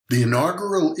The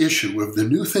inaugural issue of the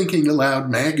New Thinking Aloud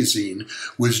magazine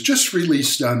was just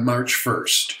released on March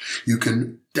 1st. You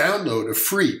can download a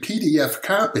free PDF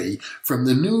copy from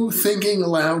the New Thinking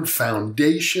Aloud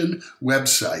Foundation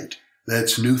website.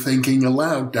 That's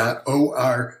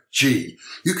newthinkingaloud.org.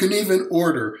 You can even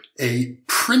order a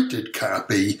printed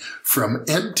copy from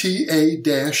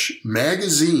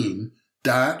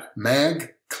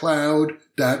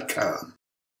nta-magazine.magcloud.com.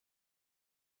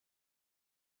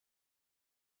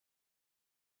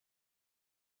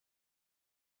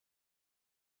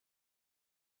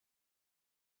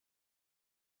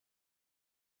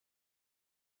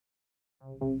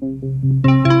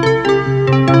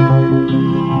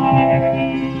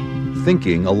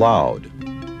 Thinking Aloud.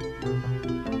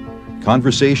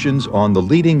 Conversations on the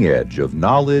leading edge of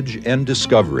knowledge and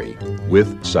discovery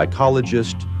with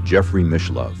psychologist Jeffrey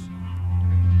Mishlove.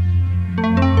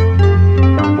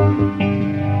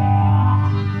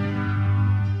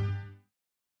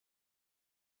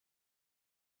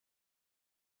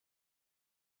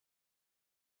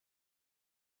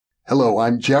 Hello,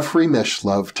 I'm Jeffrey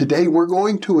Mishlove. Today we're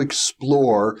going to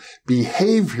explore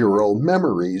behavioral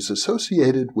memories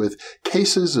associated with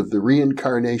cases of the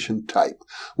reincarnation type.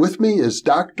 With me is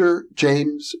Dr.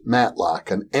 James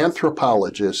Matlock, an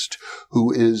anthropologist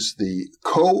who is the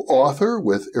co-author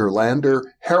with Erlander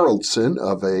Haraldson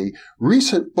of a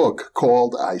recent book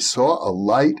called I Saw a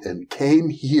Light and Came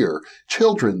Here,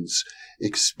 Children's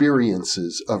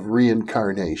Experiences of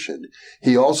Reincarnation.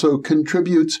 He also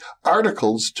contributes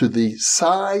articles to the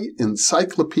Psi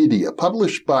Encyclopedia,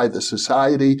 published by the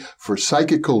Society for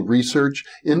Psychical Research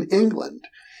in England.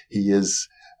 He is,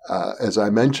 as I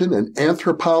mentioned, an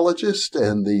anthropologist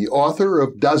and the author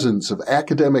of dozens of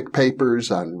academic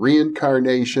papers on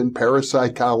reincarnation,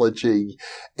 parapsychology,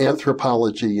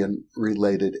 anthropology, and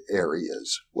related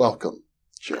areas. Welcome,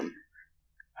 Jim.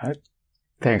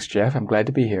 Thanks, Jeff. I'm glad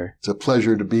to be here. It's a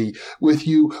pleasure to be with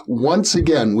you once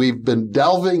again. We've been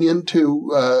delving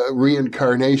into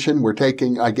reincarnation. We're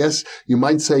taking, I guess you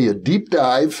might say, a deep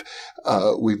dive.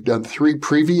 We've done 3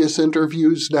 previous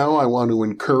interviews now. I want to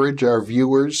encourage our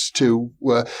viewers to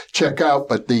check out.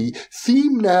 But the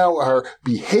theme now are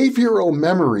behavioral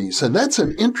memories, and that's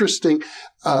an interesting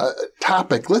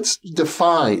topic. Let's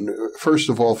define, first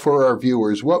of all, for our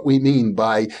viewers, what we mean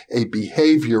by a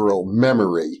behavioral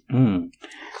memory.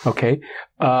 Okay.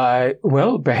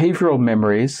 Well, behavioral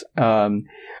memories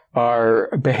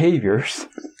are behaviors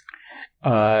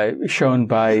shown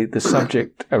by the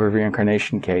subject of a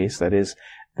reincarnation case, that is,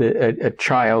 a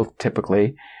child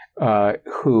typically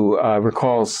who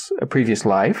recalls a previous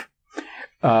life,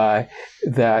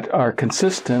 that are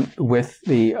consistent with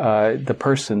the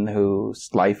person whose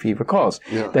life he recalls.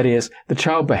 Yeah. That is, the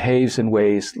child behaves in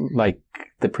ways like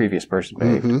the previous person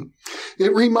behaved. Mm-hmm.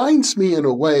 It reminds me in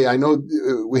a way, I know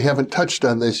we haven't touched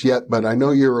on this yet, but I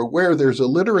know you're aware there's a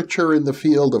literature in the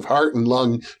field of heart and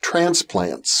lung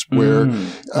transplants where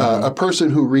a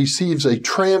person who receives a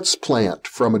transplant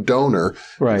from a donor,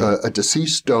 right, a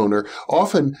deceased donor,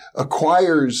 often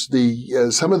acquires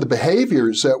some of the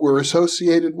behaviors that were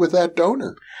associated with that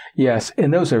donor. Yes,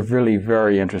 and those are really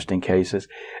very interesting cases.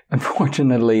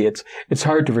 Unfortunately, it's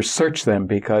hard to research them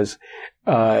because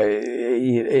of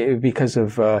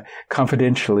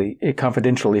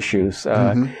confidential issues,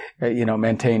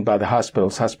 maintained by the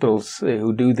hospitals. Hospitals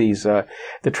who do these the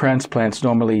transplants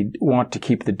normally want to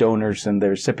keep the donors and the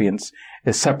recipients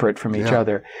as separate from each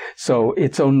other. So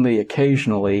it's only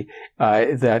occasionally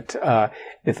that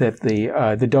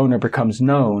the donor becomes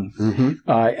known,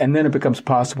 and then it becomes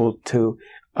possible to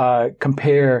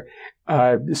compare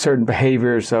certain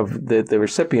behaviors of the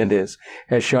recipient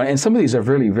has shown, and some of these are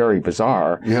really very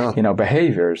bizarre,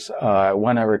 behaviors.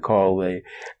 One I recall, the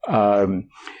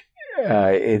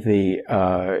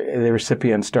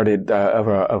recipient started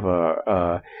of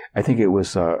I think it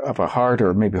was of a heart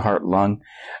or maybe heart lung,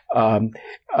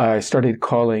 started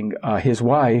calling his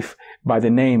wife by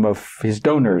the name of his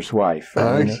donor's wife.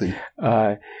 I see.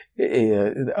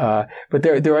 But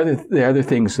there are other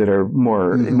things that are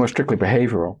more strictly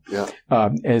behavioral,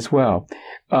 as well.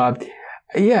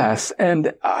 Yes,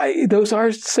 and those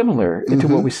are similar to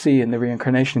what we see in the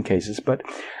reincarnation cases. But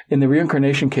in the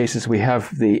reincarnation cases, we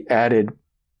have the added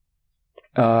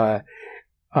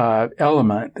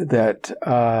element that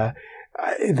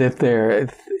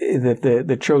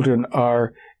the children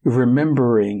are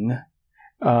remembering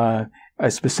a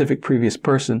specific previous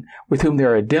person with whom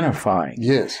they're identifying.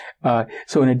 Yes.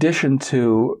 So in addition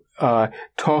to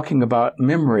talking about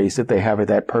memories that they have of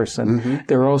that person,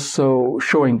 they're also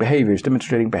showing behaviors,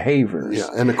 demonstrating behaviors. Yeah,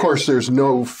 and of course there's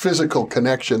no physical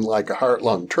connection like a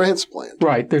heart-lung transplant.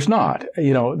 Right, there's not.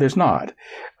 There's not.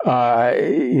 So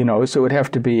it would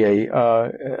have to be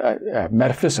a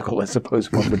metaphysical, I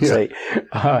suppose one would say,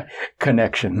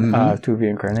 connection to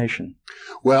reincarnation.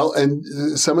 Well, and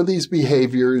some of these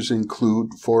behaviors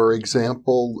include, for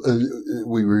example,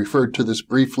 we referred to this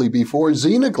briefly before,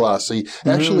 xenoglossy,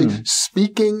 actually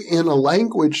speaking in a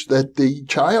language that the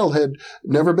child had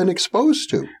never been exposed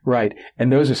to. Right.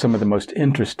 And those are some of the most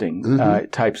interesting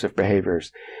types of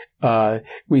behaviors.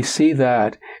 We see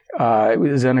that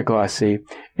with xenoglossy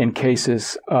in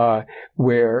cases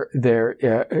where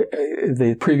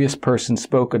the previous person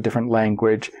spoke a different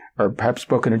language or perhaps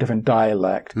spoke in a different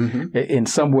dialect, in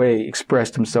some way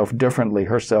expressed herself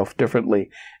differently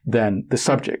than the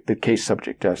subject, the case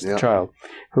subject, as the child,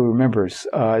 who remembers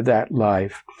that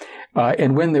life.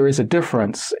 And when there is a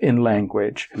difference in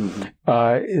language,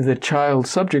 the child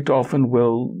subject often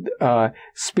will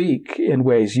speak in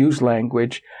ways, use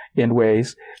language in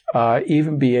ways,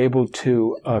 even be able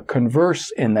to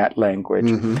converse in that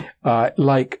language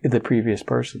like the previous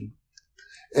person.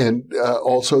 And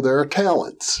also there are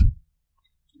talents,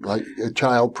 like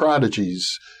child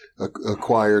prodigies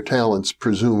acquire talents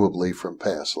presumably from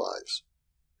past lives.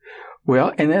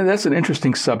 Well, and that's an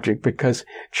interesting subject because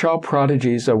child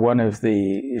prodigies are one of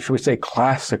the, should we say,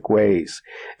 classic ways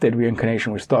that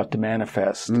reincarnation was thought to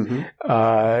manifest. Even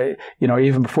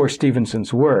before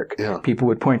Stevenson's work, people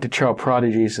would point to child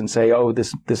prodigies and say, oh,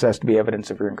 this has to be evidence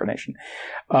of reincarnation.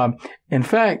 In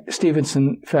fact,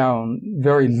 Stevenson found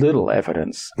very little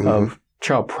evidence of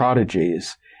child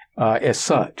prodigies as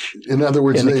such. In other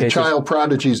words, the child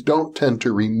prodigies don't tend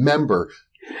to remember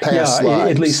past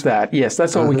lives. At least that. Yes,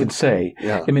 that's all we can say.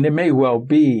 Yeah. I mean, it may well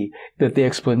be that the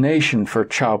explanation for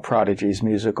child prodigies,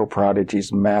 musical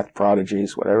prodigies, math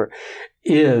prodigies, whatever,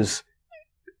 is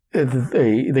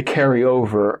the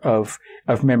carryover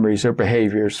of memories or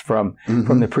behaviors from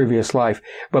the previous life.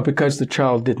 But because the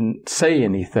child didn't say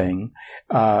anything,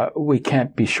 we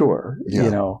can't be sure,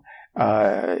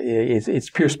 it's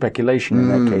pure speculation in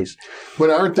that case. But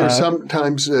aren't there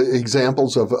sometimes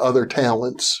examples of other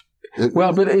talents?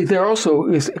 Well, but there are also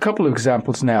a couple of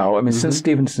examples now. I mean, since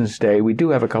Stevenson's day, we do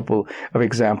have a couple of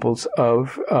examples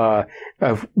of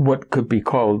what could be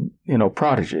called,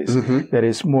 prodigies. That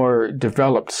is, more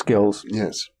developed skills.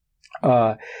 Yes.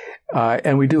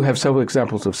 And we do have several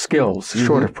examples of skills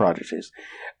short of prodigies.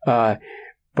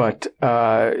 But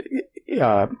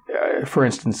for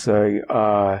instance,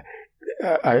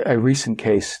 a recent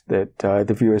case that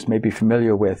the viewers may be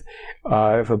familiar with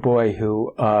of a boy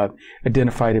who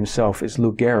identified himself as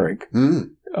Lou Gehrig,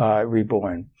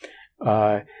 reborn,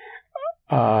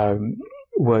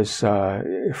 was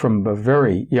from a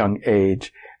very young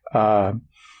age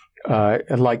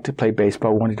liked to play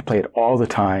baseball, wanted to play it all the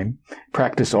time,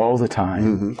 practice all the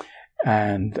time,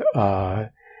 and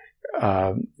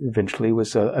eventually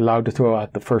was allowed to throw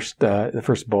out the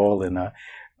first ball in a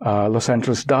Los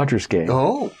Angeles Dodgers game.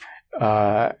 Oh.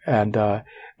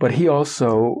 But he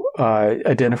also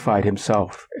identified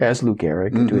himself as Lou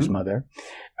Gehrig to his mother,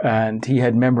 and he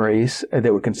had memories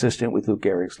that were consistent with Lou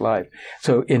Gehrig's life.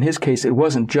 So in his case, it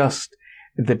wasn't just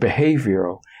the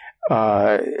behavioral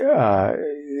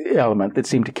element that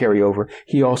seemed to carry over.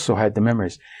 He also had the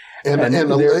memories. And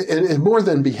more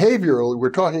than behavioral, we're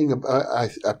talking about,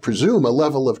 I presume, a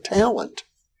level of talent.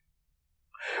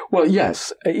 Well,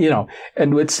 yes,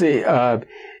 and would say a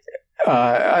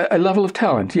level of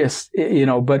talent, yes,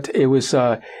 but it was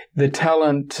the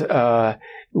talent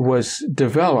was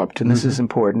developed, and this is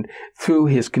important, through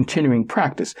his continuing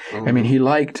practice. I mean, he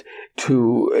liked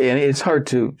to, and it's hard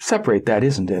to separate that,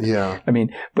 isn't it? Yeah. I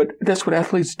mean, but that's what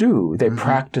athletes do. They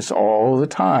practice all the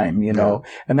time,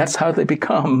 and that's how they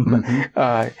become.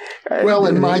 Well,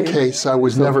 in my case, I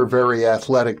was never very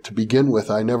athletic to begin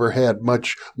with. I never had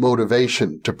much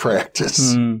motivation to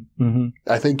practice.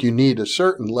 I think you need a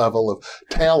certain level of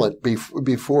talent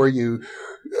before you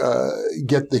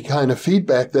get the kind of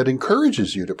feedback that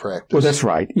encourages you to practice. Well, that's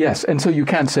right. Yes. And so you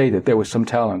can't say that there was some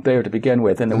talent there to begin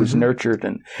with, and it was nurtured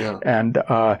and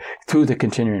through the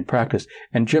continuing practice.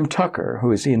 And Jim Tucker,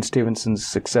 who is Ian Stevenson's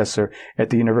successor at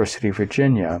the University of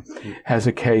Virginia, has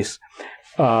a case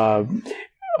of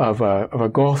a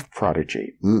golf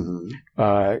prodigy.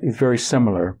 It's very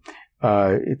similar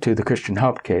to the Christian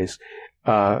Haupt case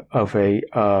of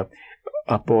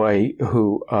a boy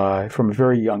who, from a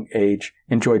very young age,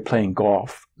 enjoyed playing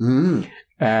golf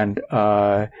and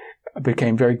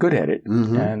became very good at it.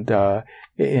 And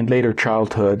in later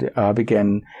childhood,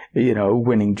 began,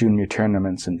 winning junior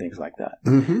tournaments and things like that.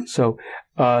 So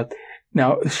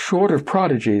now, short of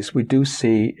prodigies, we do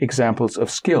see examples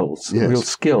of skills, real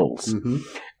skills.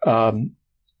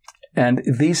 And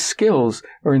these skills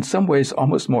are in some ways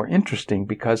almost more interesting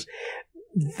because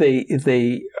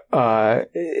they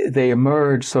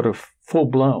emerge sort of full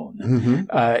blown,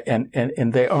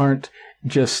 and they aren't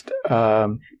just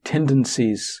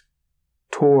tendencies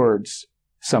towards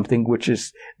something which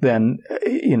is then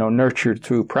nurtured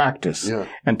through practice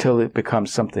until it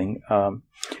becomes something.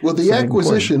 Well, the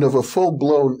acquisition of a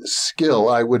full-blown skill,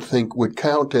 I would think, would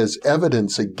count as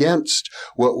evidence against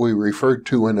what we referred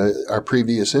to in our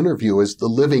previous interview as the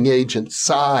living agent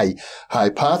psi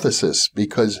hypothesis,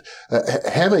 because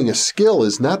having a skill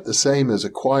is not the same as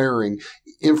acquiring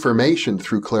information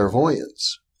through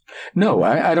clairvoyance. No,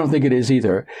 I don't think it is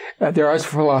either. There are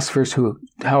philosophers who,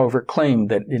 however, claim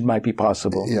that it might be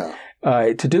possible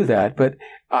to do that, but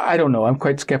I don't know. I'm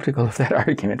quite skeptical of that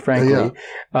argument, frankly.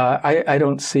 I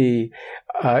don't see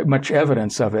much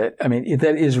evidence of it. I mean,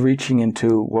 that is reaching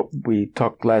into what we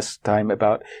talked last time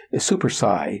about super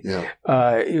psi.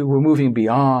 We're moving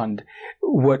beyond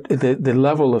what the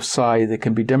level of psi that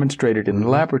can be demonstrated in the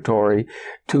laboratory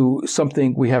to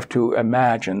something we have to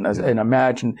imagine, an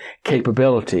imagined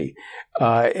capability,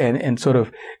 and sort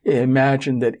of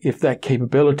imagine that if that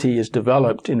capability is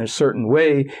developed in a certain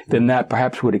way, then that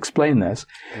perhaps would explain this.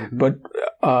 But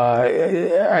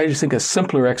I just think a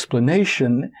simpler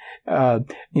explanation,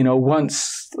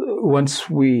 once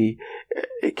we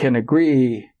can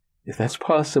agree, if that's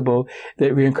possible,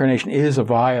 that reincarnation is a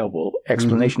viable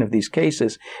explanation of these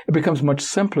cases, it becomes much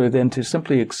simpler than to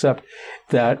simply accept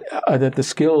that the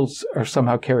skills are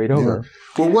somehow carried over.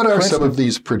 Well, what are some of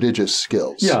these prodigious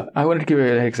skills? I wanted to give you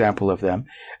an example of them.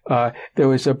 There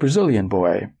was a Brazilian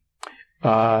boy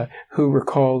who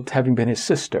recalled having been his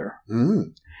sister.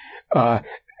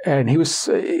 And he was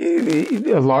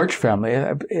a large family,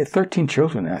 13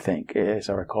 children, I think, as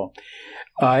I recall.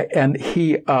 And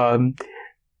he,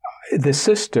 the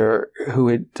sister who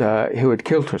had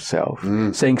killed herself,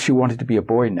 saying she wanted to be a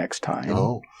boy next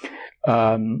time,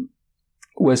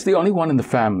 was the only one in the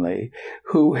family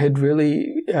who had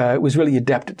was really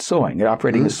adept at sewing, at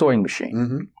operating a sewing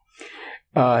machine.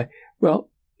 Well,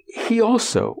 he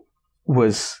also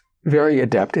was very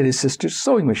adept at his sister's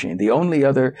sewing machine, the only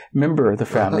other member of the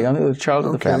family, only other child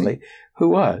of the family who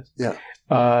was.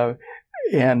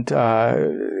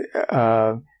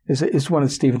 It's one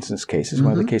of Stevenson's cases,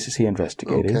 one of the cases he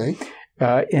investigated.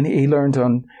 And he learned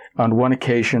on one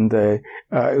occasion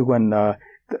when a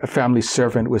family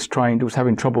servant was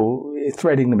having trouble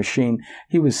threading the machine.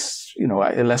 He was,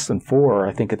 less than 4,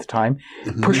 I think, at the time.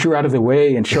 Pushed her out of the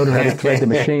way and showed her how to thread the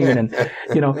machine, and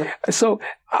so.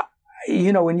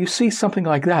 When you see something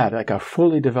like that, like a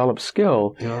fully developed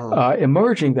skill,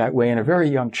 emerging that way in a very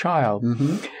young child,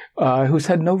 who's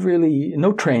had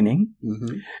no training.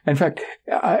 In fact,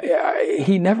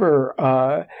 he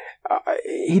never,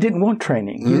 he didn't want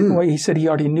training. He said he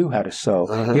already knew how to sew.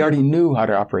 He already knew how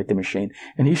to operate the machine,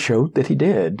 and he showed that he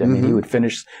did. I mean, he would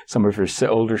finish some of his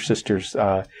older sister's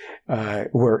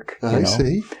work. I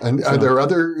see. And are there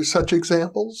other such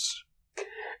examples?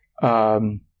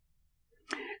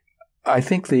 I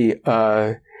think there's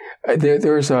a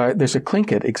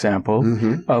Tlingit example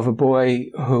of a boy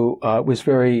who was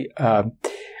very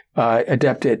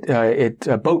adept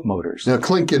at boat motors. Now,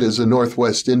 Tlingit is a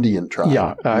Northwest Indian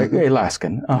tribe.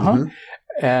 Alaskan.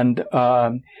 And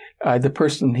the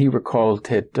person he recalled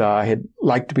had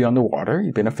liked to be on the water.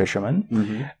 He'd been a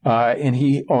fisherman, and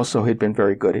he also had been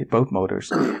very good at boat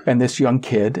motors. And this young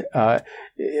kid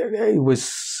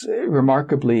was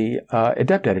remarkably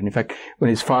adept at it. In fact, when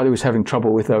his father was having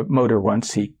trouble with a motor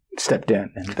once, he stepped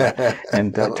in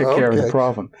and took care of the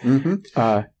problem.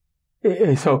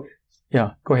 So.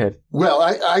 Yeah, go ahead. Well,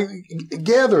 I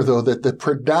gather, though, that the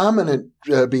predominant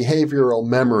behavioral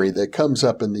memory that comes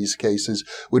up in these cases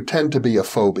would tend to be a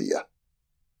phobia.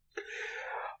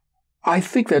 I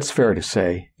think that's fair to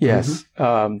say, yes.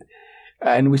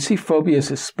 And we see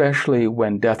phobias especially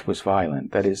when death was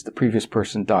violent. That is, the previous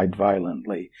person died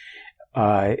violently.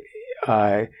 The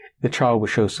child will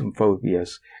show some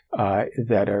phobias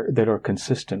that are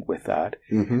consistent with that.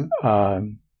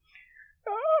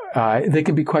 They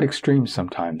can be quite extreme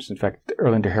sometimes. In fact,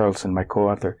 Erlinda Haraldson, my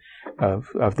co-author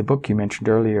of the book you mentioned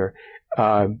earlier,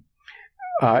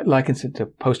 likens it to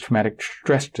post-traumatic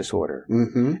stress disorder.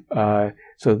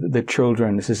 So the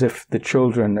children, it's as if the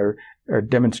children are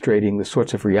demonstrating the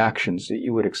sorts of reactions that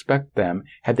you would expect them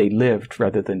had they lived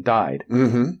rather than died.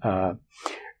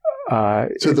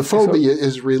 So the phobia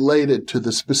is related to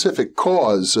the specific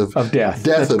cause of death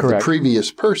of the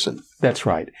previous person. That's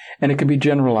right. And it can be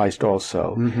generalized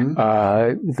also.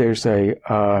 There's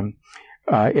an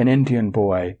Indian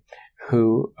boy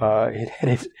who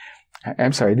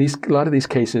I'm sorry, a lot of these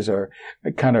cases are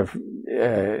kind of,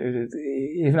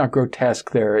 if not grotesque,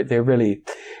 they're really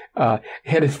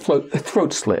had his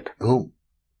throat slit. Oh.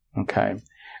 Okay.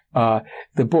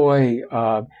 The boy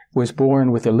was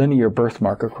born with a linear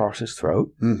birthmark across his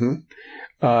throat. Mm-hmm.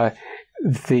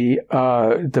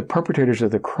 The perpetrators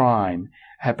of the crime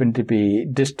happened to be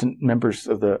distant members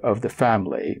of the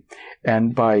family,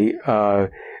 and by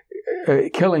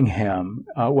killing him,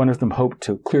 one of them hoped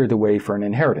to clear the way for an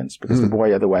inheritance, because the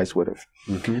boy otherwise would have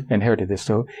inherited this.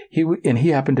 So he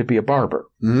happened to be a barber.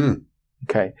 Mm.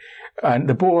 Okay, and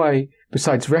the boy,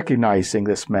 besides recognizing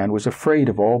this man, was afraid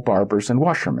of all barbers and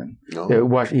washermen. Oh. A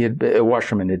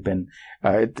washerman had been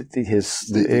the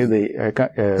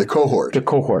cohort. The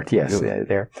cohort, yes,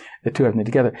 there, the two of them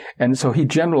together, and so he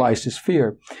generalized his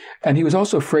fear, and he was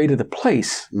also afraid of the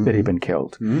place that he'd been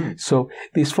killed. Mm. So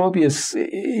these phobias,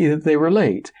 they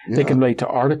relate. Yeah. They can relate to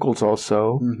articles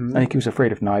also. I think he was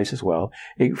afraid of knives as well.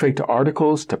 Afraid to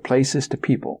articles, to places, to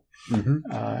people.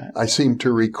 I seem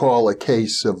to recall a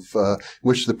case of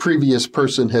which the previous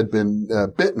person had been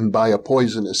bitten by a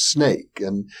poisonous snake,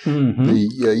 and the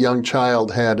young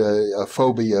child had a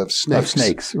phobia of snakes. Of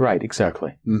snakes, right?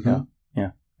 Exactly.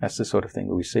 Yeah, that's the sort of thing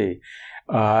that we see,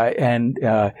 and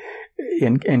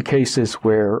in cases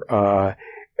where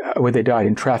they died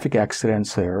in traffic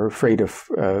accidents, they're afraid of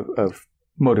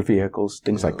motor vehicles,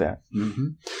 things like that.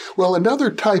 Well, another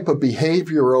type of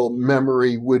behavioral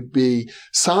memory would be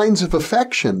signs of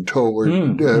affection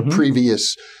toward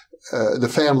previous,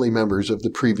 the family members of the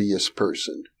previous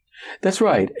person. That's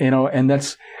right. And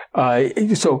that's,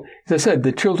 so as I said,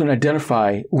 the children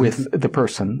identify with the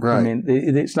person. Right. I mean,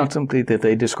 it's not simply that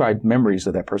they describe memories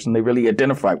of that person. They really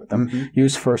identify with them,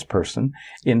 use first person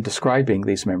in describing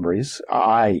these memories.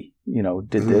 I,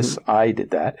 did this, I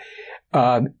did that.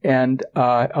 And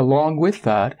along with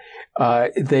that,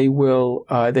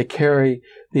 they carry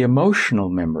the emotional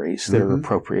memories that are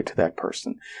appropriate to that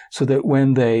person, so that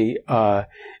when they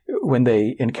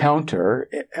encounter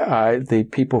the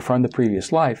people from the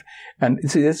previous life, and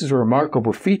see, this is a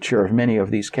remarkable feature of many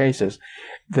of these cases,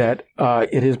 that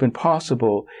it has been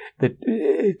possible that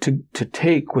to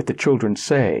take what the children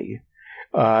say.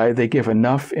 They give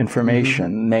enough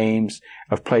information, names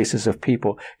of places, of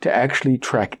people, to actually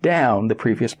track down the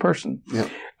previous person. Yeah.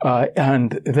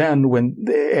 And then when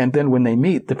they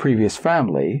meet the previous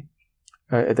family,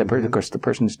 of course the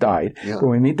person's died. Yeah. But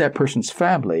when we meet that person's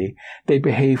family, they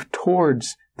behave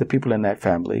towards the people in that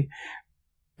family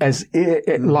as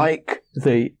like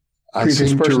the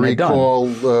previous person had done. I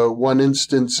seem to recall one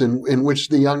instance in which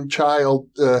the young child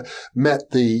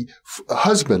met the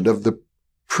husband of the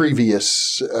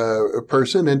previous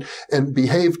person and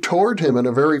behaved toward him in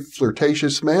a very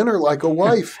flirtatious manner, like a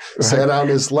wife. Right. Sat on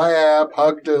his lap,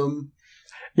 hugged him.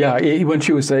 Yeah, when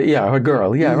she was a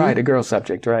girl. Yeah, right, a girl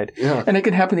subject, right. Yeah. And it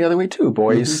can happen the other way too.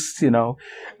 Boys,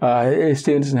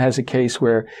 Stevenson has a case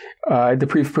where the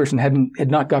previous person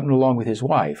had not gotten along with his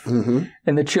wife,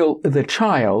 and the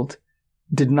child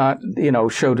did not,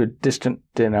 showed a distant,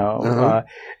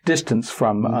 distance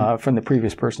from the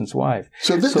previous person's wife.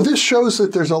 So this shows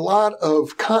that there's a lot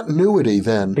of continuity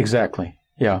then. Exactly.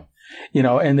 Yeah.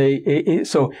 And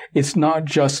so it's not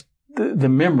just the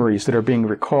memories that are being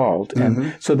recalled.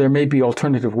 And so there may be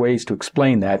alternative ways to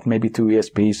explain that, maybe through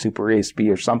ESP, super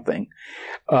ESP or something.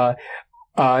 But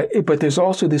there's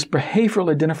also this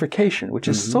behavioral identification, which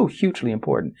is so hugely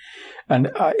important.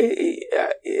 And,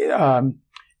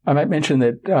 I might mention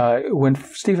that when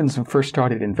Stevenson first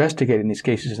started investigating these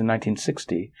cases in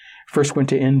 1960, first went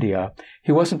to India,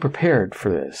 he wasn't prepared for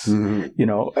this,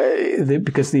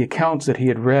 because the accounts that he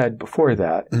had read before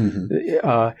that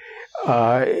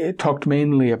talked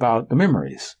mainly about the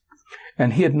memories.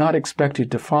 And he had not expected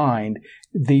to find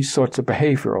these sorts of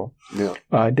behavioral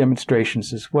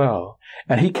demonstrations as well.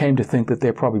 And he came to think that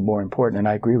they're probably more important, and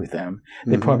I agree with them.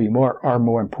 They probably are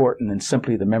more important than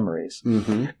simply the memories,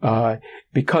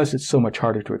 because it's so much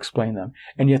harder to explain them.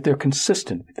 And yet they're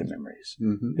consistent with the memories.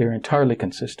 They're entirely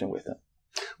consistent with them.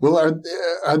 Well,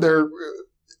 are there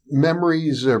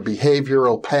memories or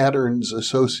behavioral patterns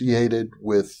associated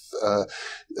with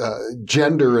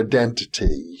gender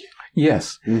identity?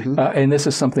 Yes. And this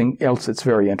is something else that's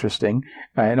very interesting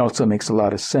and also makes a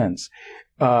lot of sense.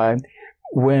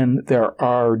 When there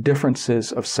are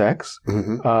differences of sex,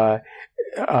 the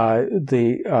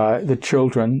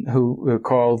children who are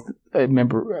called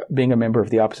being a member of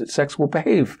the opposite sex will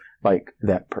behave like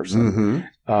that person.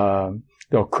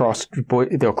 They'll cross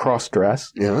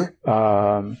dress. Yeah.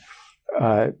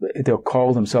 They'll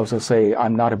call themselves. They'll say,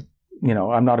 "I'm not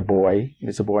I'm not a boy.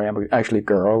 It's a boy. I'm actually a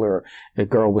girl. Or a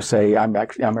girl will say, I'm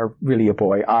really a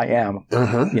boy. I am,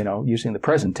 using the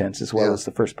present tense as well as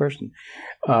the first person.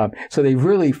 So they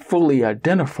really fully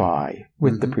identify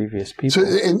with the previous people. So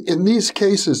in these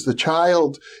cases, the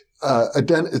child,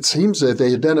 it seems that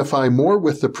they identify more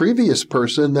with the previous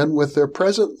person than with their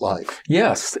present life.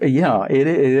 Yes. Yeah. It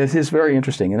is very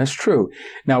interesting. And it's true.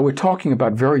 Now, we're talking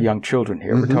about very young children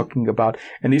here. We're talking about,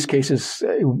 in these cases,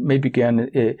 may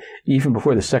begin even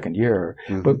before the second year,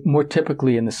 but more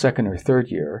typically in the second or third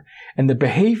year. And the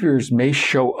behaviors may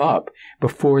show up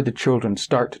before the children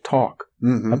start to talk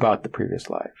about the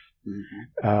previous life.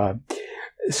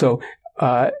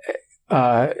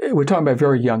 We're talking about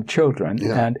very young children,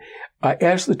 and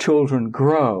as the children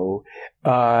grow,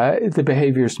 the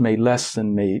behaviors may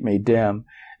lessen, may dim.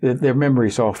 Their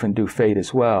memories often do fade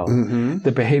as well.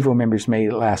 The behavioral memories may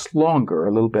last longer,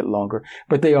 a little bit longer,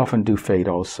 but they often do fade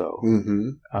also.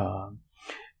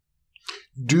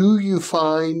 Do you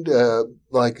find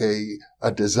like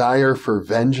a desire for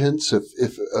vengeance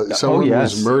if someone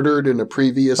was murdered in a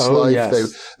previous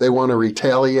life, they want to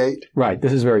retaliate? Right.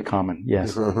 This is very common.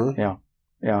 Yes.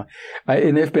 Yeah.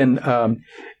 And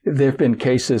there've been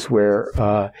cases where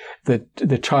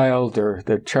the child or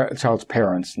the child's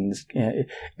parents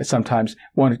sometimes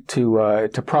wanted to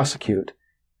prosecute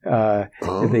the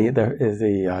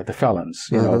felons,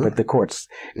 but the courts,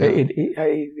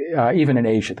 even in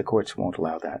Asia, the courts won't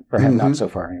allow that, or have not so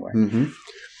far anyway.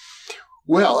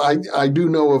 Well, I do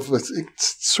know of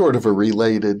sort of a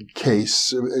related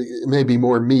case, maybe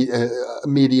more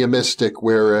mediumistic,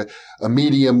 where a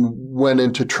medium went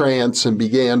into trance and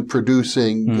began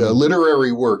producing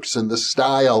literary works in the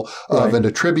style of and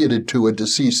attributed to a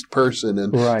deceased person.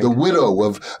 And the widow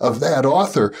of that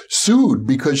author sued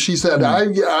because she said,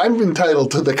 I'm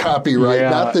entitled to the copyright,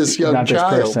 not this young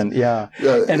child. This person.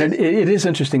 And it is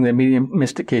interesting that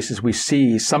mediumistic cases we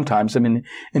see sometimes,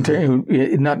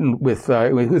 not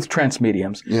with trance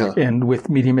mediums and with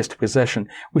mediumistic possession,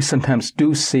 we sometimes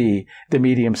do see the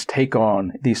mediums take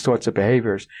on these sorts of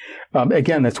behaviors.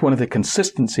 Again, that's one of the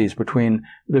consistencies between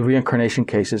the reincarnation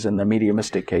cases and the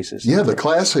mediumistic cases. Yeah, the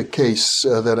classic case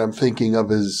that I'm thinking of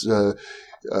is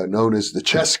known as the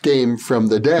chess game from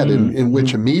the dead, in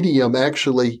which a medium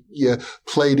actually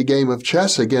played a game of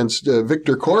chess against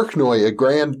Victor Korchnoi, a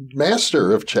grand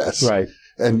master of chess. Right.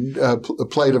 And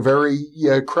played a very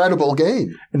credible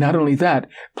game. And not only that,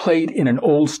 played in an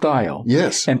old style.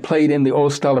 Yes. And played in the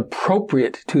old style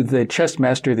appropriate to the chess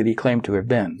master that he claimed to have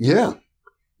been. Yeah.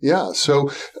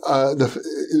 So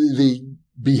the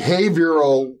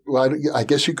behavioral, I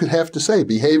guess you could have to say,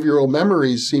 behavioral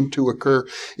memories seem to occur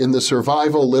in the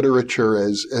survival literature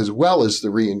as well as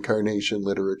the reincarnation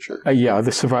literature.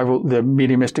 The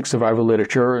mediumistic survival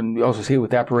literature, and you also see it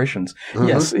with apparitions.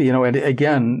 Yes, and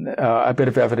again, a bit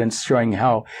of evidence showing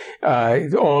how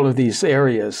all of these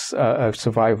areas of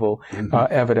survival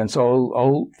evidence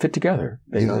all fit together.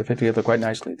 They fit together quite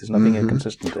nicely. There's nothing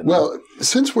inconsistent in Well,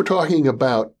 since we're talking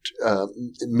about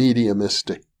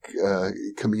mediumistic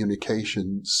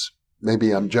communications,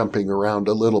 maybe I'm jumping around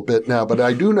a little bit now, but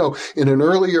I do know in an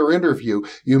earlier interview,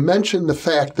 you mentioned the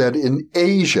fact that in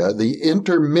Asia, the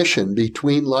intermission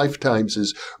between lifetimes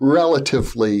is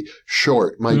relatively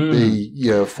short, might be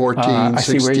 14,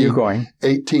 16,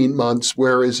 18 months,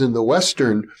 whereas in the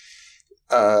Western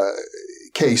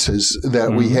cases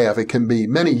that we have, it can be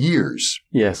many years.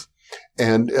 Yes.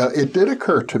 And it did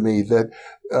occur to me that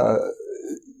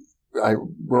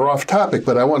we're off topic,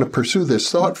 but I want to pursue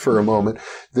this thought for a moment,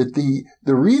 that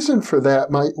the reason for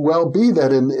that might well be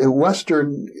that in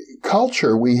Western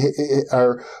culture, we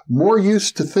are more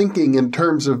used to thinking in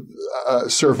terms of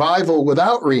survival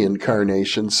without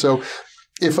reincarnation. So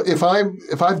if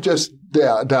I've just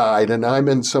died and I'm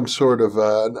in some sort of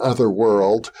another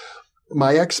world,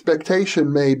 my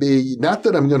expectation may be not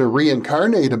that I'm going to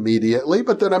reincarnate immediately,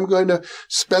 but that I'm going to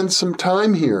spend some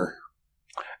time here.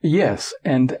 Yes,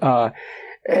 and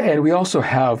we also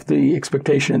have the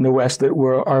expectation in the West that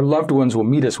our loved ones will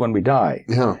meet us when we die.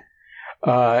 Yeah.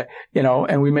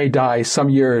 And we may die some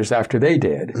years after they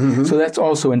did. So that's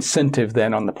also incentive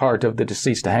then on the part of the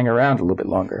deceased to hang around a little bit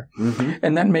longer.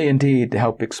 And that may indeed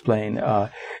help explain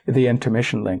the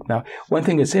intermission link. Now, one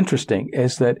thing that's interesting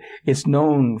is that it's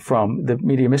known from the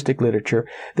mediumistic literature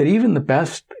that even the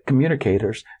best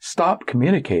communicators stop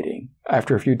communicating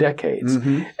after a few decades.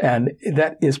 And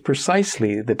that is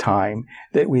precisely the time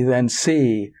that we then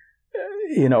see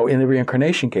in the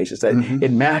reincarnation cases, that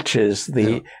it matches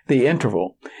the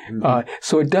interval.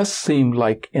 So it does seem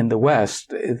like in the West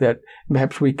that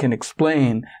perhaps we can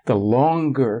explain the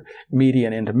longer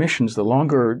median intermissions, the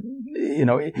longer,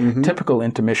 typical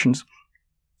intermissions,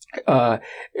 on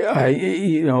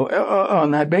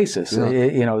that basis,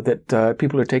 that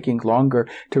people are taking longer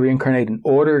to reincarnate in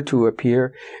order to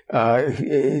appear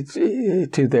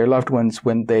to their loved ones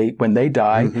when they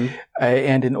die,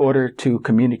 and in order to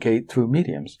communicate through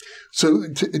mediums. So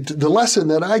the lesson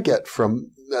that I get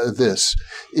from this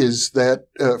is that,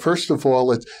 first of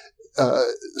all, it's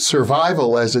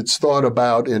survival, as it's thought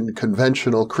about in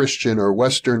conventional Christian or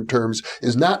Western terms,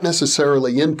 is not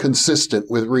necessarily inconsistent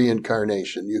with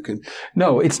reincarnation.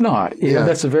 No, it's not.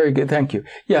 That's a very good. Thank you.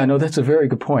 Yeah, no, that's a very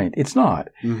good point. It's not.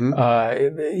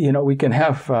 We can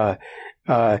have.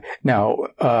 Now,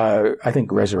 I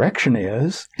think resurrection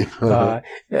is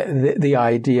the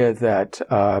idea that,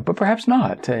 but perhaps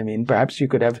not. I mean, perhaps you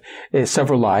could have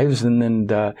several lives, and then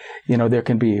there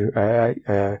can be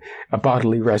a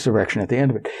bodily resurrection at the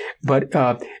end of it. But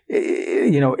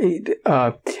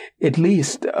at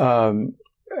least. I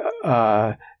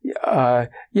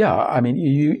mean,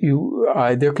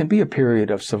 there can be a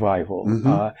period of survival,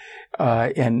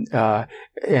 and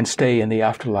stay in the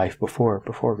afterlife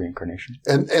before reincarnation.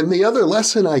 And the other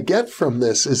lesson I get from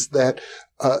this is that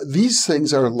these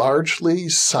things are largely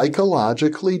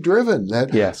psychologically driven.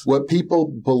 That what people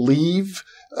believe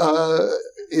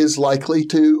is likely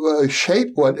to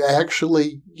shape what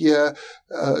actually,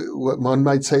 what one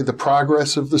might say, the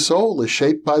progress of the soul is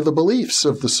shaped by the beliefs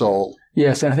of the soul.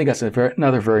 Yes, and I think that's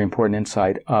another very important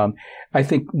insight. I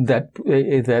think that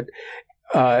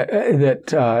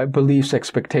beliefs,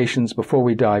 expectations before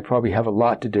we die probably have a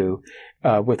lot to do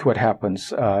with what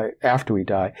happens after we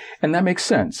die, and that makes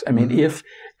sense. I mean, if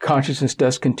consciousness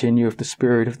does continue, if the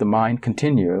spirit of the mind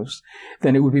continues,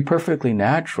 then it would be perfectly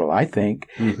natural, I think,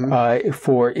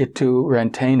 for it to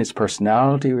retain its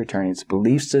personality, retain its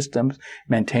belief systems,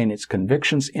 maintain its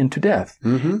convictions into death.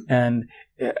 And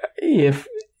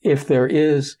if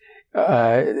there's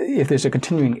a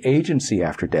continuing agency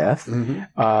after death,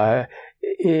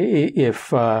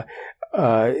 if a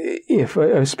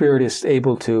spirit is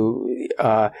able to,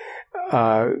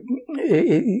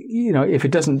 if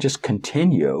it doesn't just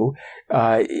continue,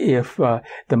 if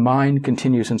the mind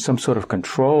continues in some sort of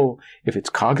control, if its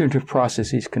cognitive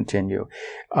processes continue,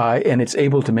 and it's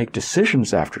able to make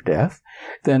decisions after death,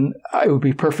 then it would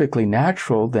be perfectly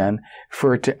natural then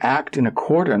for it to act in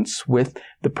accordance with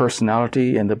the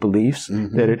personality and the beliefs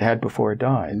that it had before it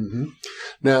died.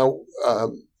 Now,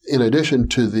 in addition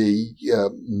to the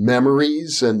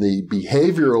memories and the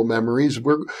behavioral memories,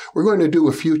 we're going to do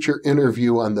a future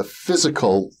interview on the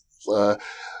physical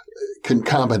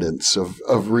concomitants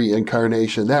of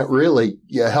reincarnation. That really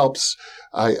helps,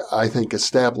 I think,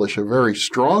 establish a very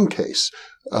strong case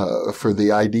for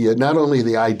the idea, not only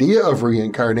the idea of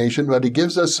reincarnation, but it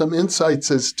gives us some insights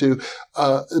as to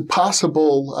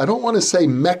possible, I don't want to say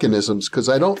mechanisms, because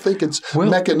I don't think it's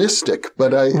mechanistic,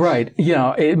 but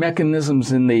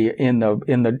mechanisms in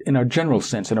a general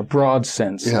sense, in a broad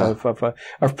sense of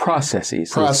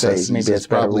processes. Processes, maybe that's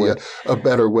probably a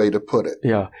better way to put it.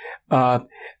 Yeah.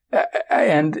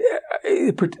 And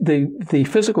the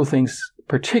physical things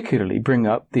particularly bring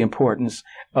up the importance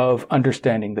of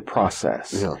understanding the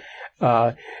process.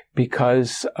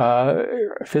 Because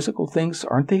physical things,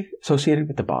 aren't they associated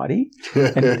with the body?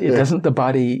 And doesn't the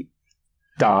body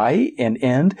die and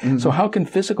end? So how can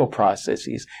physical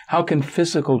processes, how can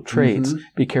physical traits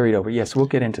be carried over? Yes, we'll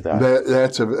get into that.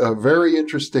 That's a very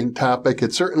interesting topic.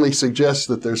 It certainly suggests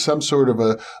that there's some sort of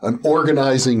an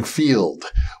organizing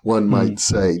field, one might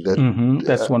say, that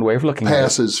that's one way of looking at it.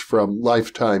 Passes from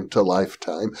lifetime to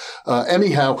lifetime.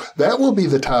 Anyhow, that will be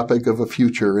the topic of a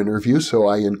future interview, so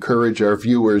I encourage our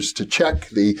viewers to check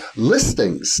the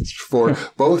listings for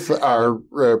both our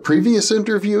previous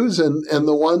interviews and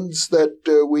the ones that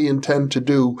we intend to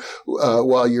do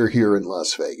while you're here in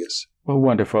Las Vegas. Well,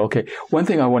 wonderful. Okay. One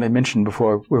thing I want to mention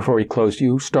before we close,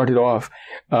 you started off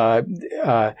mentioning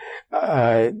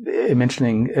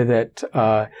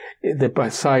that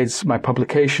besides my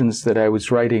publications that I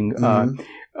was writing for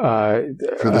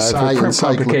the Psi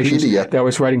Encyclopedia, that I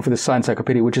was writing for the Psi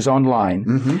Encyclopedia, which is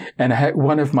online, and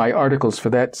one of my articles for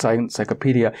that Psi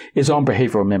Encyclopedia is on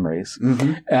behavioral memories,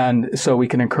 and so we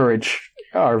can encourage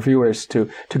our viewers to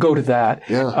go to that,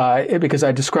 because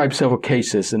I describe several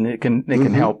cases, and it can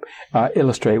help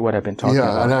illustrate what I've been talking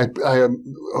about. And I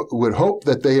would hope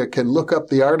that they can look up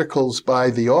the articles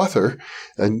by the author,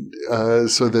 and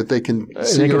so that they can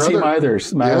see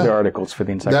my other articles for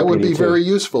the encyclopedia. That would be very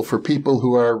useful for people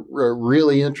who are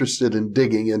really interested in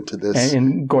digging into this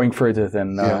and going further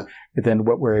than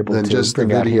what we're able to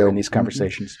bring out here in these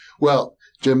conversations. Well,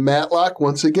 Jim Matlock,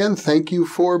 once again, thank you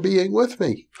for being with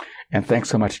me. And thanks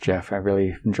so much, Jeff. I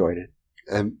really enjoyed it.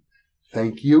 And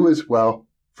thank you as well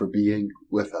for being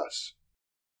with us.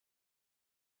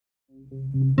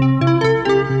 you.